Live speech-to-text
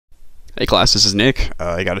Hey class, this is Nick.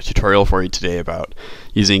 I got a tutorial for you today about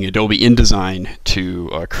using Adobe InDesign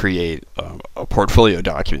to create a portfolio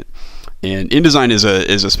document. And InDesign is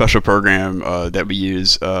a special program that we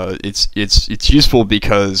use. It's useful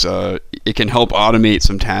because it can help automate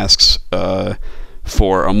some tasks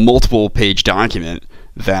for a multiple page document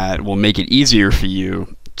that will make it easier for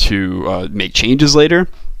you to make changes later,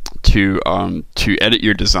 to edit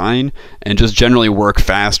your design, and just generally work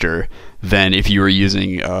faster than if you were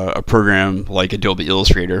using a program like Adobe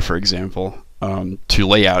Illustrator, for example, to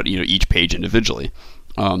lay out each page individually.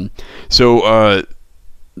 So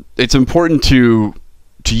it's important to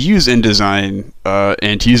use InDesign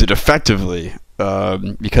and to use it effectively,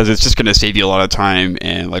 because it's just going to save you a lot of time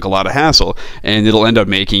and like a lot of hassle, and it'll end up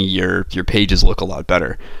making your pages look a lot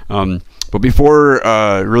better. But before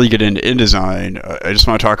really get into InDesign, I just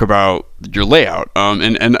want to talk about your layout.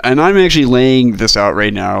 And I'm actually laying this out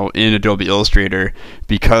right now in Adobe Illustrator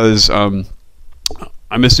because I'm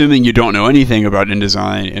assuming you don't know anything about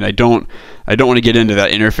InDesign, and I don't want to get into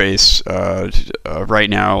that interface right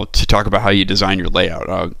now to talk about how you design your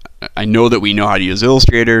layout. I know that we know how to use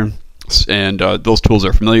Illustrator, and those tools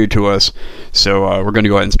are familiar to us, so we're going to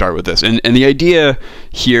go ahead and start with this. And the idea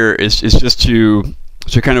here is just to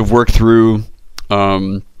kind of work through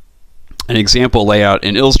an example layout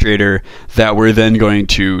in Illustrator that we're then going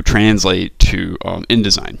to translate to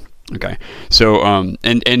InDesign. Okay, so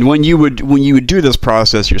and when you would do this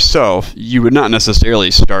process yourself, you would not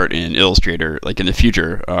necessarily start in Illustrator. Like in the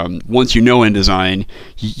future, once you know InDesign,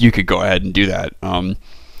 you could go ahead and do that.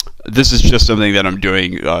 This is just something that I'm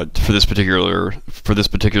doing for this particular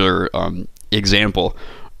example.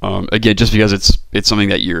 Again, just because it's something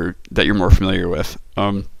that you're more familiar with.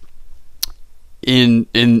 In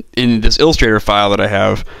this Illustrator file that I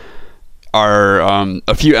have are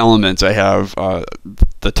a few elements. I have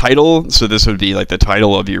the title, so this would be like the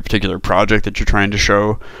title of your particular project that you're trying to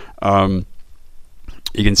show.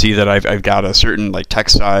 You can see that I've got a certain like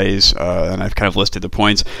text size, and I've kind of listed the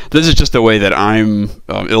points. This is just the way that I'm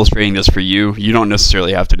illustrating this for you. You don't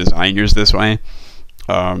necessarily have to design yours this way.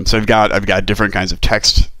 So I've got different kinds of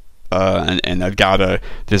text, and I've got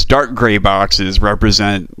this dark gray boxes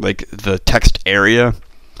represent like the text area,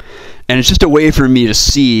 and it's just a way for me to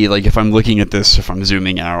see, like if I'm looking at this, if I'm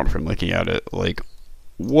zooming out, if I'm looking at it, like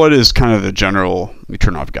what is kind of the general. Let me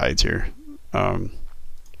turn off guides here.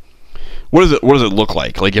 What does it look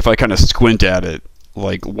like? Like if I kind of squint at it,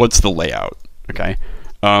 like what's the layout? Okay,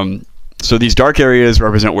 so these dark areas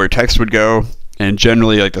represent where text would go, and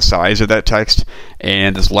generally like the size of that text,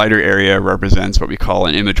 and this lighter area represents what we call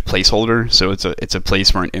an image placeholder. So it's a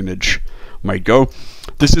place where an image might go.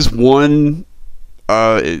 This is one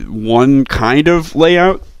kind of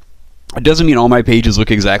layout. It doesn't mean all my pages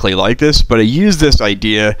look exactly like this, but I use this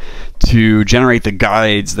idea to generate the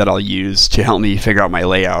guides that I'll use to help me figure out my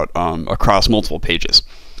layout across multiple pages.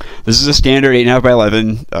 This is a standard 8.5 by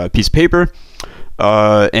 11 piece of paper.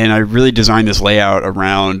 And I really designed this layout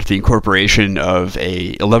around the incorporation of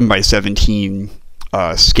a 11 by 17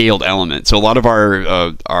 scaled element. So a lot of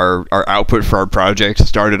our output for our project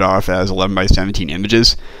started off as 11 by 17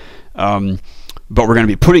 images, but we're going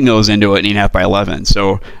to be putting those into an 8.5 by 11.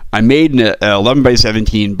 So I made an 11 by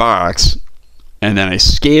 17 box, and then I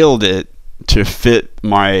scaled it to fit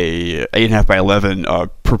my 8.5 by 11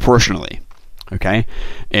 proportionally. Okay,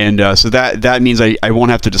 and so that means I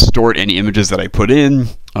won't have to distort any images that I put in.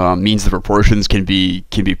 Means the proportions can be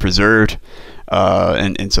preserved,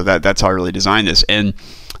 and so that's how I really designed this. And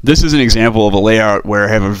this is an example of a layout where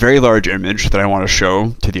I have a very large image that I want to show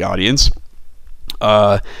to the audience,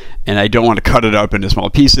 and I don't want to cut it up into small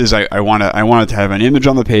pieces. I want it to have an image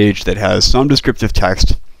on the page that has some descriptive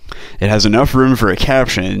text. It has enough room for a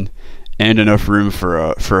caption and enough room for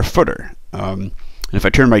a footer. And if I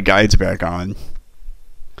turn my guides back on,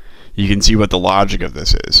 you can see what the logic of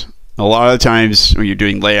this is. A lot of times when you're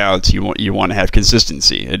doing layouts, you want to have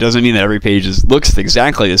consistency. It doesn't mean that every page looks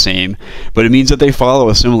exactly the same, but it means that they follow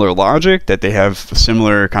a similar logic, that they have a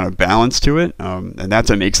similar kind of balance to it, and that's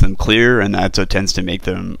what makes them clear, and that's what tends to make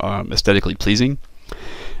them aesthetically pleasing.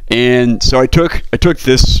 And so I took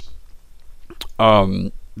this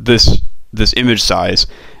this image size,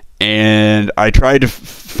 and I tried to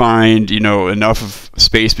find enough of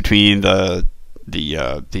space between the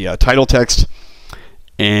title text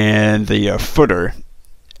and the footer,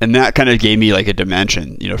 and that kind of gave me like a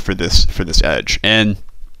dimension for this edge. And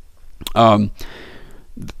I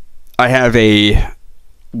have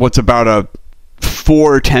what's about a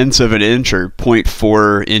 0.4 of an inch or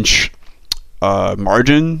 0.4 inch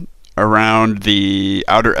margin around the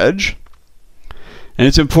outer edge. And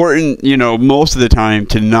it's important, you know, most of the time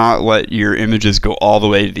to not let your images go all the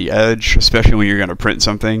way to the edge, especially when you're going to print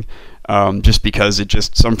something, just because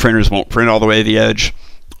some printers won't print all the way to the edge.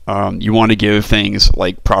 You want to give things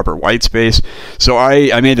like proper white space. So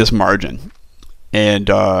I made this margin, and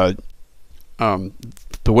the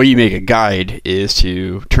way you make a guide is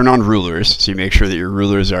to turn on rulers, so you make sure that your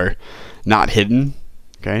rulers are not hidden.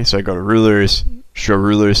 Okay, so I go to rulers, show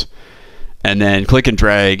rulers, and then click and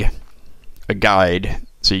drag a guide.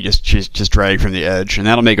 So you just drag from the edge, and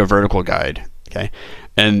that'll make a vertical guide. Okay,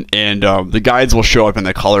 and the guides will show up in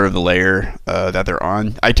the color of the layer that they're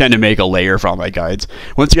on. I tend to make a layer for all my guides.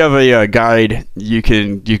 Once you have a guide, you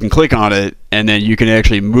can click on it, and then you can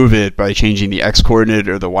actually move it by changing the X coordinate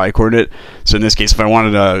or the Y coordinate. So in this case, if I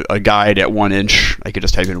wanted a guide at 1 inch, I could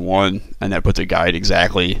just type in 1, and that puts a guide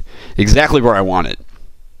exactly where I want it,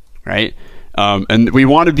 right? And we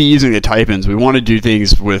want to be using the type-ins. We want to do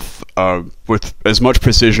things with as much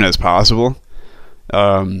precision as possible.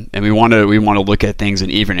 And we want to look at things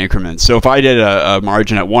in even increments. So if I did a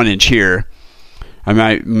margin at 1 inch here,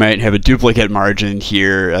 I might have a duplicate margin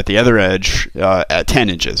here at the other edge at 10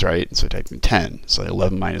 inches, right? So type in 10, so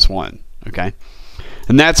 11 minus 1, okay?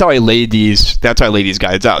 And that's how I laid these. That's how I lay these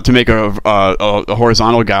guides out. To make a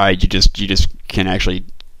horizontal guide, you just can actually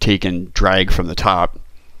take and drag from the top.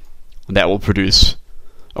 That will produce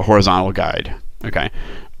a horizontal guide, okay?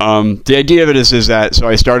 The idea of it is that, so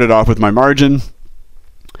I started off with my margin,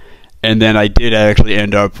 and then I did actually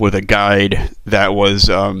end up with a guide that was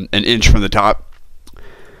 1 inch from the top,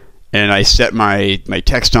 and I set my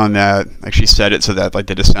text on that. Actually set it so that like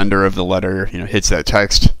the descender of the letter, you know, hits that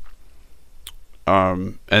text,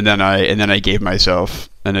 and then I gave myself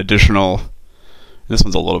an additional. This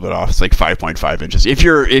one's a little bit off. It's like 5.5 inches. If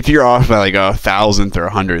you're off by like 1,000th or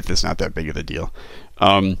 100th, it's not that big of a deal.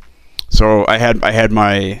 So I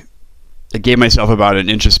gave myself about 1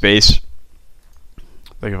 inch of space.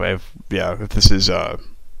 Like if this is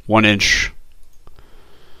 1 inch,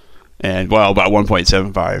 and well, about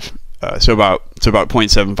 1.75. So about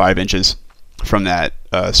 0.75 inches from that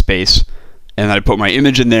space, and I put my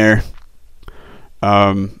image in there.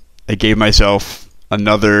 I gave myself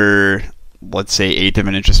another, let's say, 1/8 of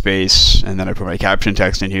an inch of space, and then I put my caption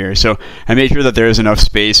text in here. So I made sure that there's enough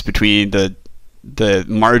space between the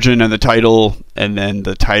margin and the title, and then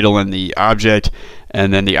the title and the object,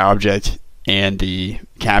 and then the object and the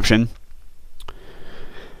caption.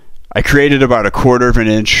 I created about 1/4 of an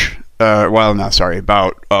inch,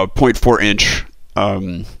 about 0.4 inch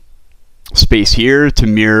space here to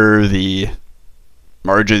mirror the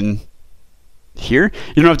margin here.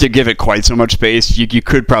 You don't have to give it quite so much space. You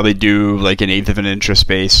could probably do like 1/8 of an inch of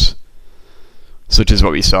space, such as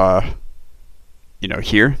what we saw, you know,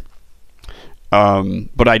 here.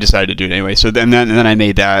 But I decided to do it anyway. So then I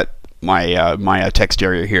made that my text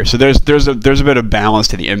area here. So there's a bit of balance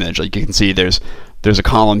to the image. Like you can see, there's a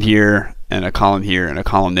column here and a column here and a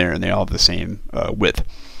column there, and they all have the same width.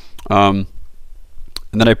 And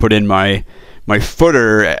then I put in my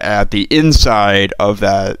footer at the inside of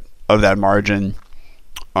that margin,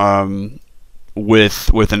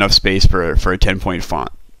 with enough space for a 10-point font.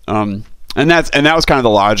 And that was kind of the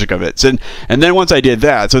logic of it. So, and then once I did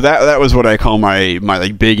that, so that was what I call my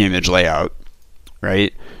like big image layout,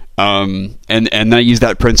 right? And I use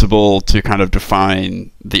that principle to kind of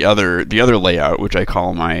define the other layout, which I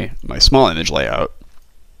call my small image layout.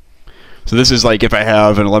 So this is like if I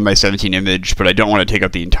have an 11:17 image, but I don't want to take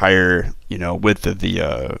up the entire, you know, width of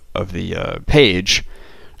the page.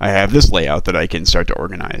 I have this layout that I can start to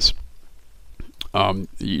organize.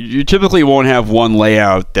 You typically won't have one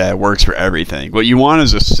layout that works for everything. What you want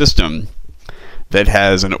is a system that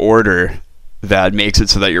has an order that makes it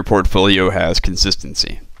so that your portfolio has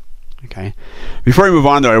consistency. Okay. Before we move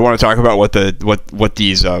on, though, I want to talk about what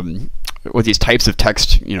these types of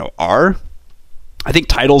text, you know, are. I think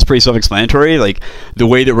title is pretty self-explanatory. Like the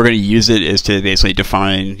way that we're going to use it is to basically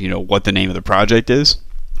define, you know, what the name of the project is.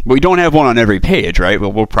 But we don't have one on every page, right?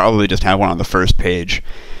 Well, we'll probably just have one on the first page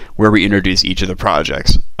where we introduce each of the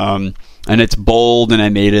projects. And it's bold, and I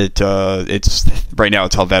made it, it's right now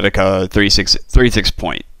it's Helvetica 36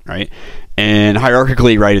 point, right? And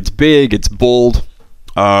hierarchically, right, it's big, it's bold,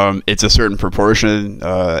 it's a certain proportion,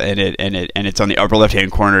 and it's on the upper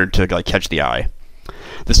left-hand corner to like catch the eye.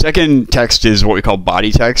 The second text is what we call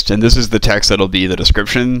body text, and this is the text that'll be the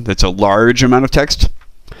description. That's a large amount of text.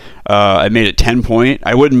 I made it 10 point.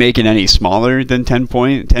 I wouldn't make it any smaller than 10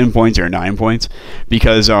 point. 10 points or 9 points,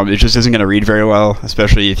 because it just isn't going to read very well,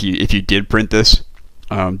 especially if you did print this.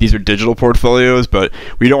 These are digital portfolios, but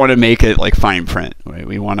we don't want to make it like fine print. Right?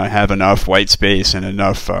 We want to have enough white space and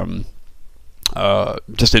enough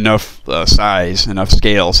just enough size, enough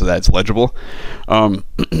scale so that it's legible.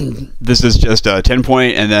 This is just a 10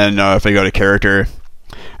 point, and then if I go to character,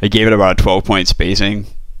 I gave it about a 12 point spacing,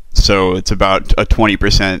 so it's about a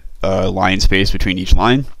 20% line space between each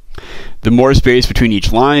line. The more space between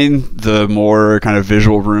each line, the more kind of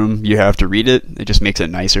visual room you have to read it. It just makes it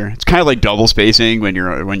nicer. It's kind of like double spacing when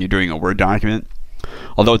you're doing a Word document,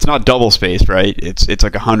 although it's not double spaced, right? It's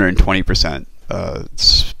like 120%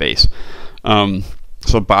 space.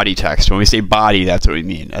 So body text. When we say body, that's what we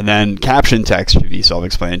mean. And then caption text should be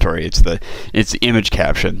self-explanatory. It's the image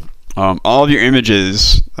caption. All of your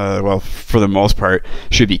images, well, for the most part,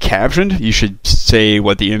 should be captioned. You should say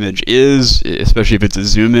what the image is, especially if it's a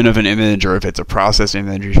zoom in of an image or if it's a process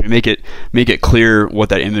image. You should make it clear what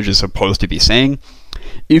that image is supposed to be saying.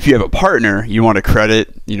 If you have a partner, you want to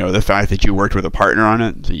credit, the fact that you worked with a partner on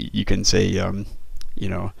it. So you can say,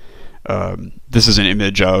 this is an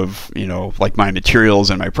image of, like my materials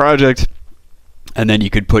and my project. And then you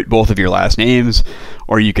could put both of your last names,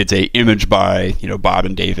 or you could say image by, Bob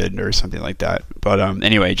and David or something like that. But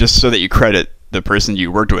anyway, just so that you credit the person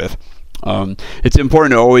you worked with. It's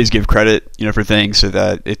important to always give credit, for things so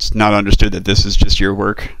that it's not understood that this is just your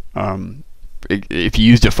work. If you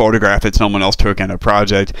used a photograph that someone else took in a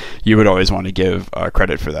project, you would always want to give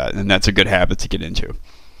credit for that, and that's a good habit to get into.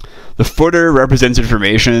 The footer represents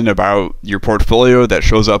information about your portfolio that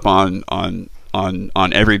shows up on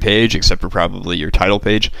every page except for probably your title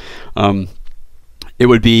page. It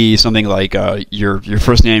would be something like your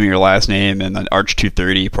first name, your last name, and then Arch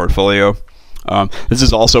 230 portfolio. This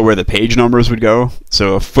is also where the page numbers would go.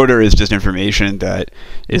 So a footer is just information that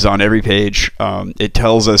is on every page. It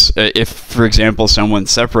tells us if, for example, someone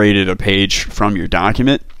separated a page from your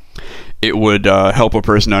document, it would help a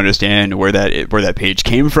person understand where that page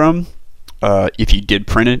came from. If you did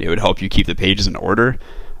print it, it would help you keep the pages in order.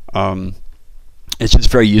 It's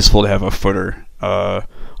just very useful to have a footer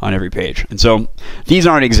on every page. And so these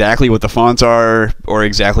aren't exactly what the fonts are or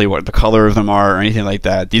exactly what the color of them are or anything like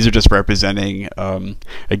that. These are just representing,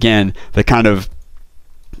 again, the kind of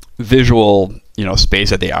visual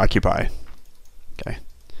space that they occupy. Okay.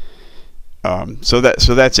 So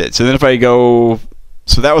that's it. So then if I go,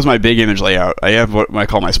 so that was my big image layout. I have what I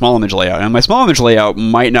call my small image layout, and my small image layout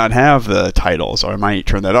might not have the title, so I might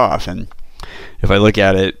turn that off. And if I look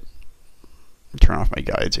at it, turn off my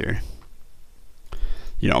guides here,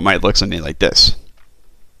 it might look something like this.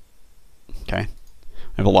 Okay, I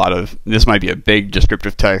have a lot of, this might be a big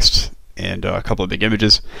descriptive text and a couple of big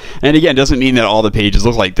images, and again, doesn't mean that all the pages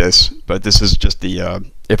look like this, but this is just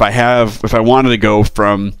the if I wanted to go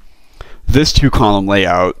from this 2-column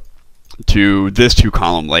layout to this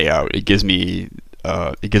 2-column layout, it gives me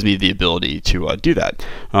the ability to do that.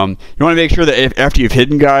 You want to make sure that after you've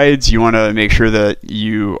hidden guides, you want to make sure that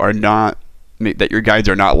that your guides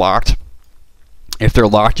are not locked. If they're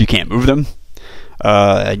locked, you can't move them,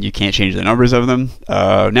 and you can't change the numbers of them.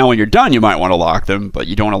 Now, when you're done, you might want to lock them, but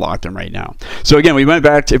you don't want to lock them right now. So again, we went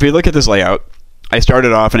back to, if we look at this layout, I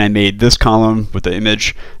started off and I made this column with the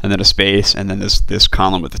image, and then a space, and then this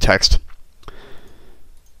column with the text.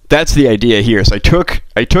 That's the idea here. So I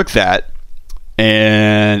took that,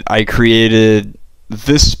 and I created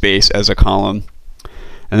this space as a column,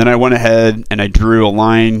 and then I went ahead and I drew a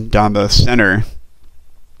line down the center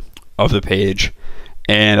of the page,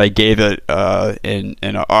 and I gave it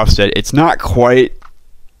an offset. It's not quite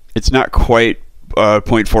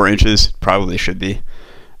 0.4 inches. Probably should be,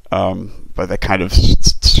 but that kind of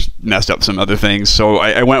messed up some other things. So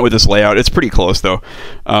I went with this layout. It's pretty close though.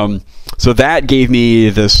 So that gave me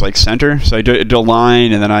this like center. So I did a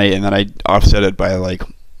line, and then I offset it by like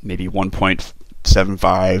maybe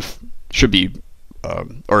 1.75. Should be,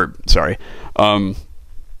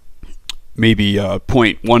 maybe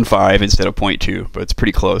 0.15 instead of 0.2, but it's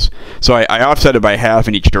pretty close. So I offset it by half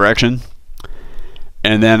in each direction,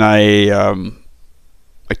 and then I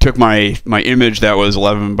took my image that was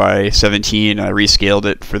 11 by 17, and I rescaled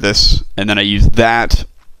it for this, and then I used that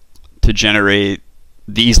to generate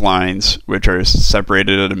these lines, which are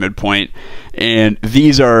separated at a midpoint. And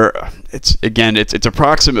these are, it's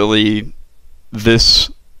approximately this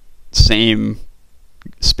same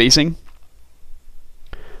spacing.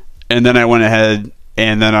 And then I went ahead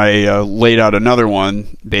and then I laid out another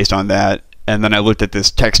one based on that, and then I looked at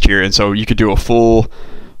this text here, and so you could do a full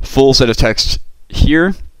set of text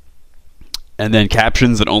here, and then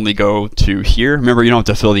captions that only go to here. Remember, you don't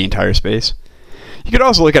have to fill the entire space. You could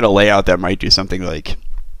also look at a layout that might do something like,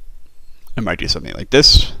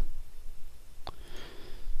 this.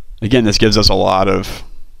 Again, this gives us a lot of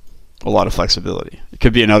flexibility. It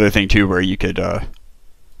could be another thing too, where you could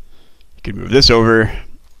move this over,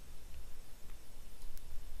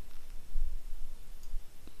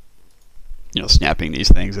 snapping these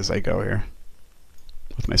things as I go here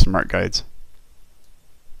with my smart guides.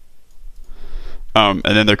 And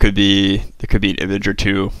then there could be an image or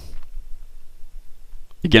two.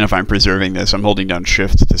 Again, if I'm preserving this, I'm holding down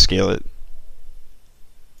Shift to scale it.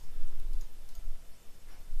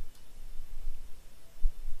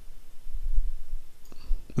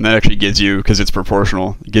 And that actually gives you, because it's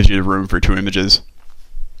proportional, it gives you the room for 2 images.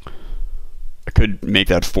 I could make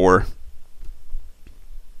that 4.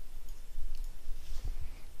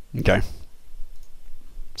 Okay.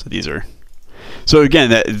 So these are. So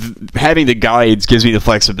again, having the guides gives me the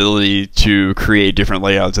flexibility to create different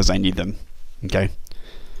layouts as I need them. Okay.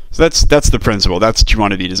 So that's the principle. That's what you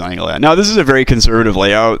want to be designing a layout. Now this is a very conservative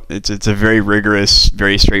layout. It's a very rigorous,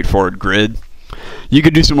 very straightforward grid. You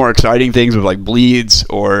could do some more exciting things with like bleeds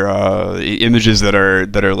or images that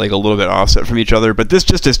are like a little bit offset from each other. But this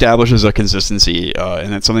just establishes a consistency,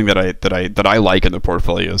 and it's something that I like in the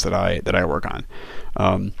portfolios that I work on.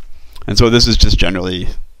 And so this is just generally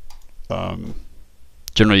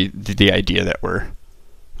the idea that we're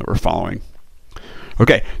following.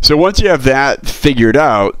 Okay, so once you have that figured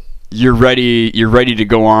out, you're ready to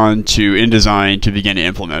go on to InDesign to begin to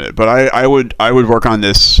implement it. But I would work on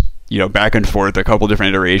this, back and forth, a couple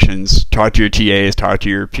different iterations. Talk to your TAs, talk to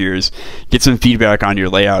your peers, get some feedback on your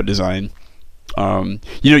layout design. You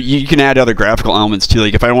can add other graphical elements too.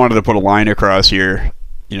 Like if I wanted to put a line across here,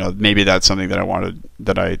 maybe that's something that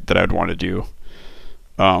I'd want to do,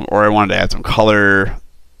 or I wanted to add some color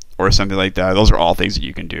or something like that. Those are all things that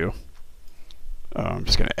you can do. I'm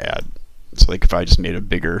just gonna add. So like if I just made a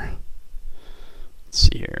bigger, let's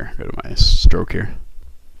see here, go to my stroke here.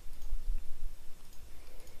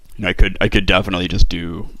 I could definitely just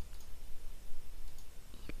do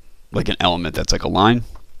like an element that's like a line.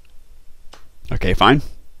 Okay, fine,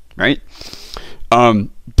 right?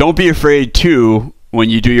 Don't be afraid too, when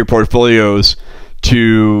you do your portfolios,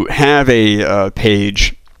 to have a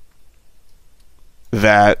page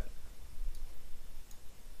that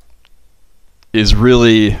is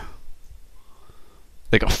really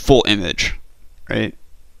like a full image, right?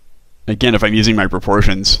 Again, if I'm using my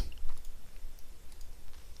proportions,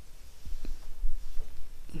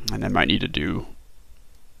 and I might need to do,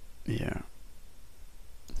 yeah.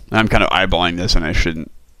 I'm kind of eyeballing this and I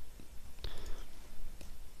shouldn't.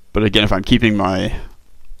 But again, if I'm keeping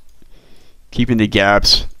the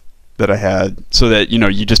gaps that I had, so that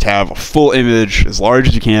you just have a full image as large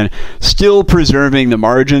as you can, still preserving the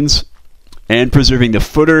margins and preserving the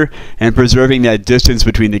footer and preserving that distance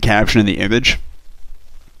between the caption and the image.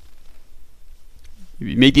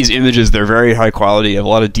 You make these images, they're very high quality, have a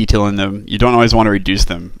lot of detail in them. You don't always want to reduce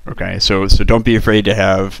them, okay? So don't be afraid to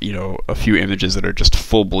have, a few images that are just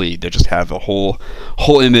full bleed, that just have a whole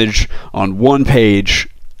image on one page,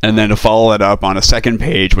 and then to follow that up on a second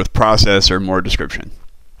page with process or more description.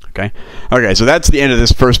 Okay, so that's the end of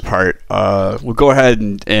this first part. We'll go ahead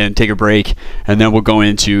and take a break, and then we'll go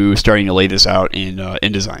into starting to lay this out in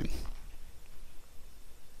InDesign.